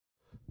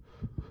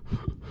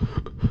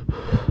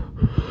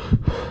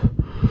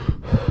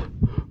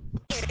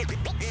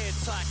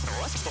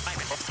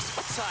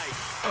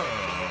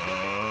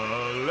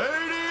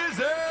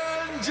Ladies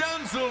and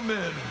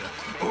gentlemen,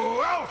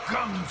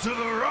 welcome to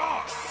the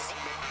Ross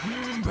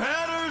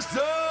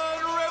Patterson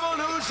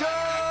Revolution!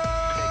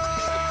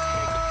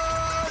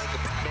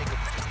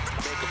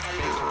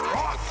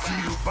 Brought to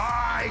you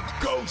by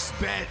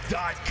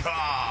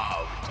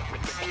GhostBed.com.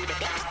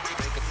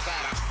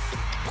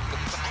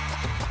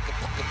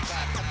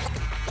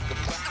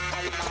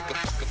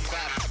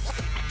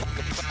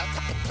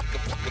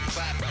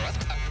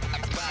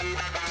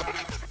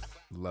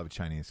 Love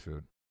Chinese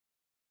food.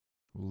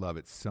 Love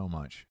it so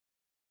much.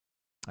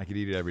 I could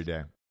eat it every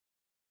day.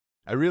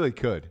 I really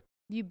could.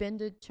 You been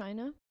to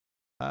China?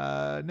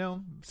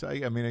 No. So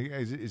I mean,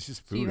 it's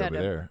just food over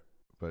there.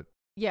 But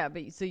yeah,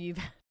 but so you've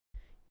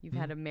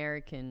had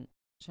American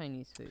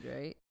Chinese food,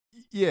 right?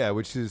 Yeah,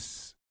 which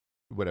is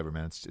whatever,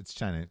 man. It's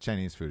China.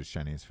 Chinese food is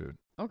Chinese food.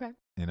 Okay.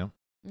 You know,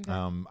 okay.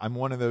 I'm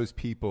one of those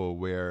people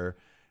where.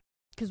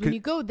 Because when you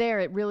go there,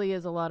 it really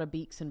is a lot of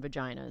beaks and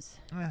vaginas.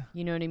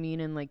 You know what I mean?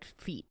 And like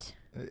feet.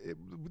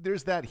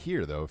 There's that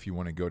here, though. If you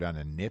want to go down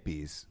to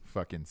Nippy's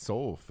fucking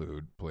soul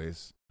food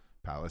place,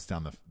 palace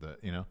down the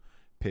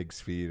pig's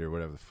feet or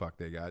whatever the fuck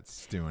they got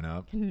stewing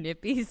up.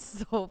 Nippy's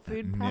soul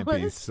food palace?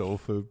 Nippy's soul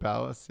food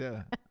palace,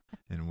 yeah.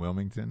 In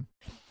Wilmington.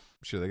 I'm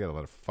sure they got a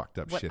lot of fucked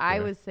up shit there. What I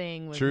was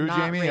saying was true, not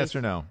Jamie? Yes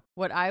or no?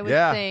 What I was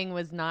saying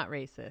was not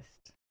racist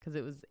because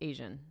it was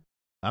Asian.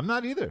 I'm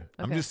not either. Okay.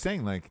 I'm just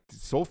saying, like,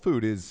 soul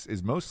food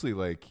is mostly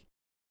like,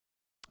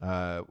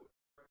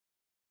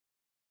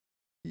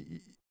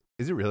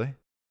 is it really?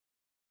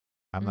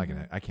 I'm not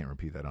gonna. I can't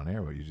repeat that on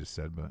air what you just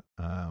said, but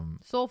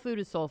soul food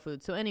is soul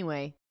food. So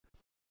anyway,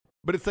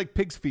 but it's like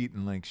pig's feet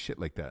and like shit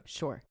like that.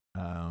 Sure.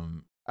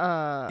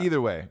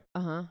 Either way.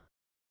 Uh-huh.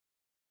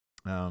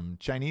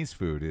 Chinese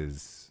food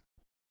is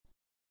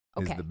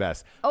the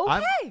best.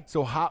 Okay.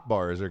 So hot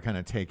bars are kind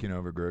of taking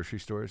over grocery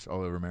stores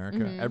all over America.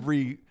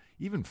 Mm-hmm.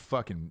 Even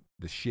fucking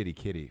the shitty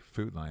kitty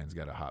Food Lion's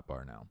got a hot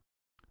bar now.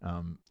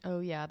 Oh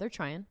yeah, they're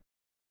trying.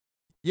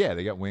 Yeah,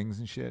 they got wings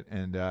and shit,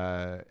 and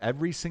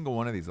every single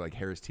one of these, like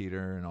Harris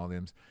Teeter and all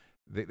them,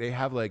 they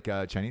have like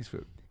Chinese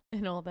food.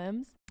 And all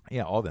them's?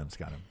 Yeah, all them's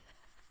got them.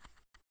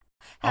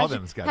 All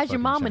them's got. How's your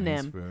mom and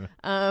them?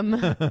 All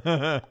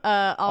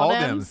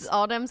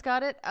them's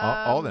got it.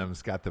 All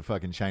them's got the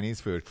fucking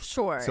Chinese food.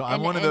 Sure. So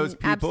I'm one of those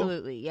people.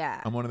 Absolutely,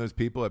 yeah. I'm one of those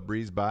people that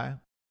breeze by,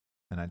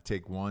 and I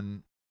take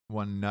one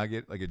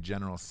nugget, like a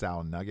General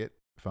Tso nugget,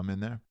 if I'm in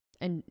there.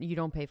 And you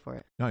don't pay for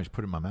it? No, I just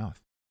put it in my mouth.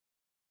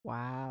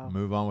 Wow.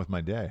 Move on with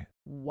my day.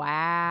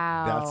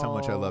 Wow. That's how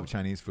much I love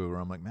Chinese food, where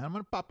I'm like, man, I'm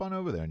going to pop on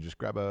over there and just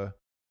grab a...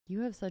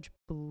 You have such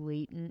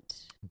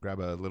blatant...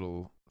 Grab a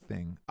little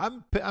thing.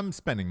 I'm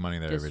spending money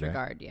there every day.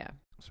 Disregard, yeah.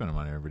 I'm spending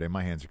money every day.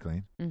 My hands are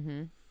clean.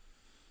 Mm-hmm.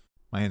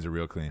 My hands are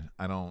real clean.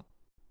 I don't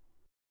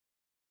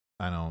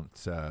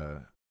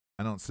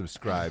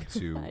subscribe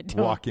to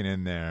walking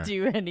in there.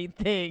 Do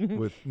anything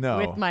with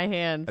my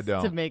hands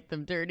to make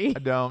them dirty. I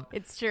don't.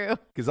 It's true.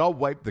 Because I'll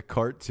wipe the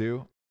cart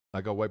too.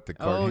 Like I'll wipe the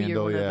cart handle.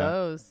 You're one of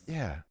those.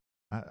 Yeah.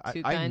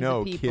 I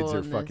know kids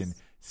are fucking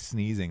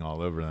sneezing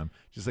all over them.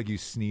 Just like you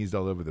sneezed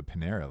all over the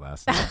Panera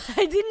last night.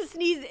 I didn't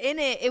sneeze in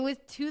it. It was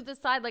to the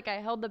side. Like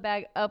I held the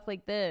bag up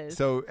like this.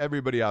 So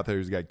everybody out there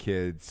who's got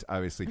kids,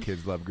 obviously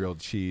kids love grilled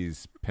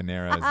cheese.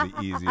 Panera is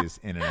the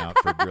easiest in and out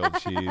for grilled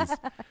cheese.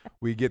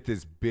 We get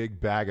this big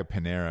bag of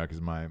Panera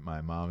because my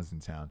mom's in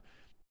town.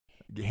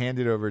 Hand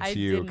it over to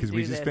you because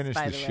we just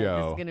finished the show.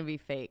 This is going to be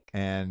fake.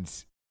 And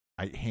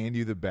I hand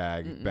you the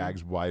bag.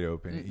 Bag's wide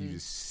open. And you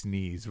just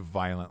sneeze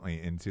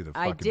violently into the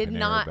fucking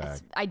Panera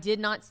bag. I did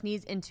not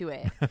sneeze into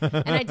it.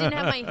 And I didn't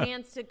have my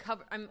hands to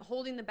cover. I'm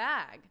holding the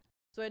bag.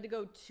 So I had to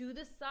go to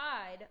the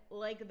side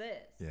like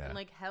this. Yeah. And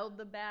like held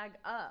the bag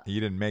up.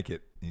 You didn't make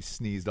it. You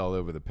sneezed all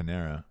over the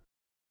Panera.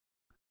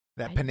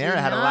 That Panera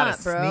had a lot of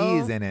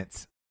sneeze in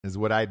it, is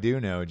what I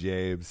do know,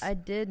 Jabes. I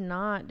did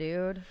not,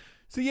 dude.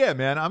 So yeah,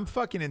 man, I'm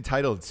fucking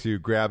entitled to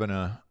grabbing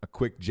a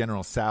quick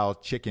General Tso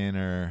chicken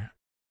or...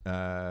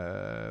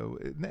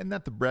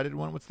 not the breaded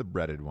one. What's the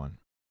breaded one?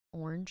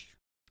 Orange?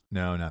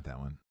 No, not that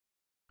one.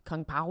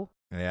 Kung Pao?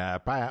 Yeah,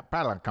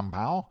 probably Kung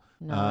Pao.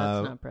 No,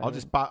 that's not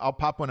breaded. I'll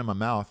pop one in my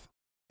mouth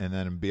and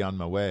then be on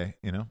my way,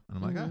 you know? And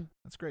I'm like,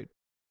 that's great.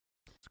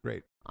 It's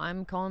great.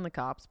 I'm calling the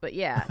cops, but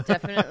yeah,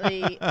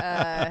 definitely,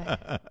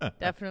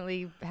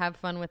 definitely have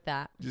fun with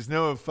that. Just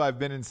know if I've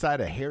been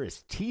inside a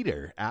Harris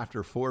Teeter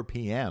after 4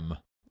 p.m.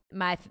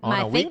 My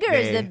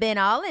fingers have been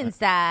all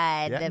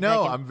inside. Yeah,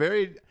 no, I'm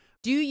very...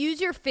 Do you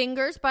use your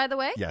fingers, by the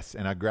way? Yes,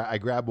 and I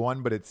grab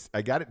one, but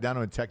I got it down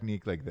to a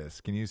technique like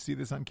this. Can you see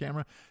this on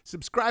camera?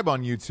 Subscribe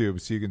on YouTube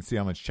so you can see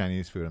how much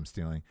Chinese food I'm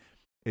stealing.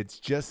 It's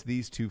just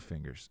these two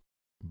fingers.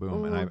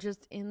 Boom. Ooh, and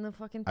just in the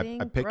fucking thing?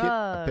 I pick it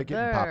and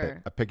pop it.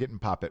 I pick it and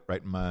pop it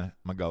right in my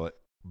gullet.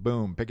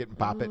 Boom, pick it and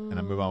pop it, and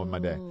I move on with my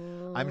day.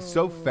 I'm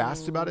so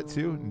fast about it,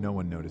 too, no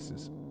one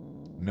notices.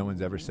 No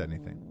one's ever said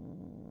anything.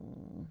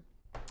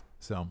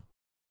 So.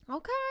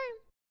 Okay.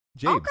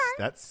 James,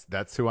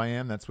 that's who I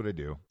am. That's what I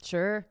do.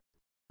 Sure.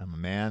 I'm a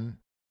man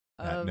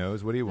that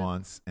knows what he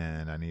wants,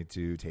 and I need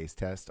to taste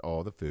test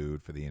all the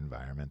food for the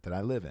environment that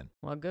I live in.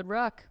 Well, good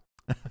luck.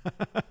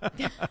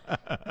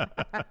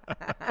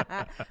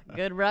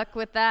 Good luck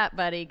with that,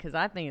 buddy, because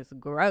I think it's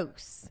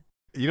gross.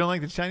 You don't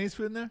like the Chinese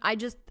food in there?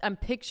 I'm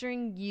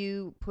picturing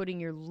you putting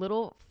your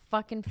little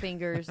fucking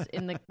fingers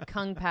in the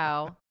kung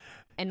pao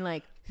and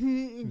like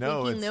thinking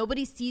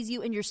nobody sees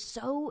you, and you're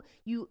so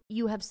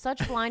you have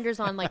such blinders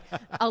on, like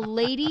a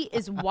lady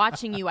is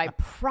watching you, I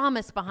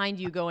promise, behind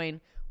you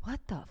going, what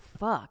the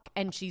fuck?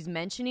 And she's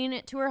mentioning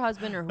it to her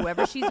husband or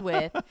whoever she's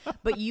with,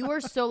 but you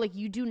are so like,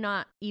 you do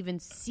not even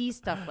see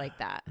stuff like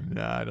that.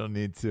 No, I don't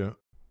need to.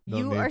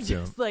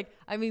 Just like,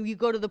 I mean, you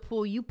go to the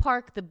pool, you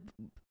park the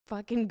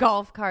fucking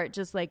golf cart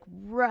just like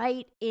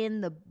right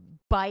in the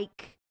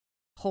bike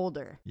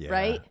holder,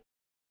 right?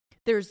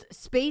 There's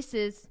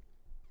spaces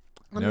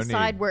on the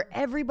side where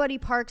everybody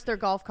parks their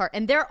golf cart,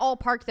 and they're all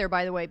parked there,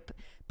 by the way.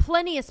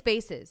 Plenty of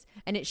spaces,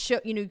 and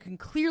you can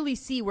clearly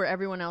see where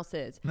everyone else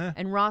is.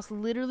 And Ross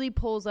literally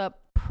pulls up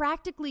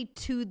practically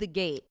to the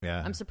gate.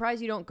 Yeah. I'm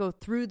surprised you don't go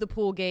through the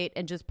pool gate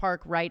and just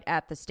park right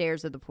at the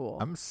stairs of the pool.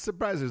 I'm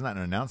surprised there's not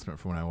an announcement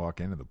for when I walk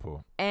into the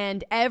pool.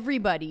 And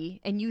everybody,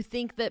 and you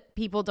think that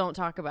people don't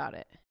talk about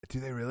it. Do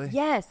they really?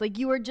 Yes, like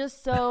you are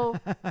just so.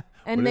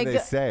 And what do they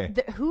say?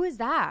 Who is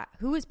that?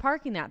 Who is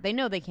parking that? They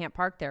know they can't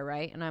park there,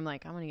 right? And I'm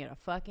like, I'm gonna get a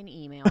fucking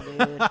email,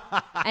 dude.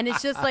 And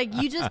it's just like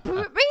you just.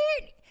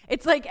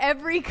 It's like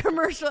every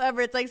commercial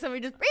ever. It's like somebody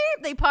just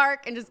they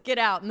park and just get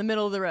out in the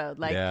middle of the road.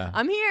 Like,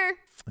 I'm here.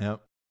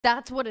 Yep.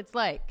 That's what it's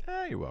like.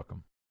 You're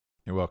welcome.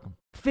 You're welcome.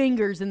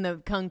 Fingers in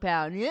the kung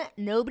pao.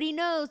 Nobody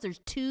knows. There's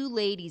two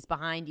ladies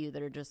behind you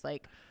that are just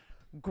like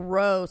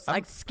gross.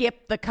 Like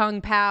skip the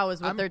kung pao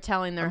is what they're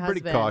telling their husband.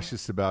 I'm pretty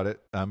cautious about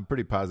it. I'm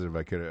pretty positive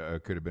I could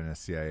have been a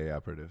CIA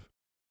operative.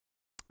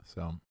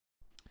 So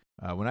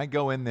when I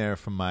go in there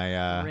for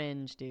my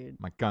cringe, dude,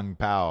 my kung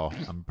pao,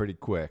 I'm pretty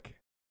quick.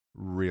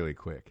 Really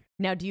quick.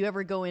 Now, do you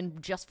ever go in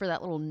just for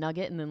that little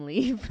nugget and then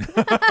leave?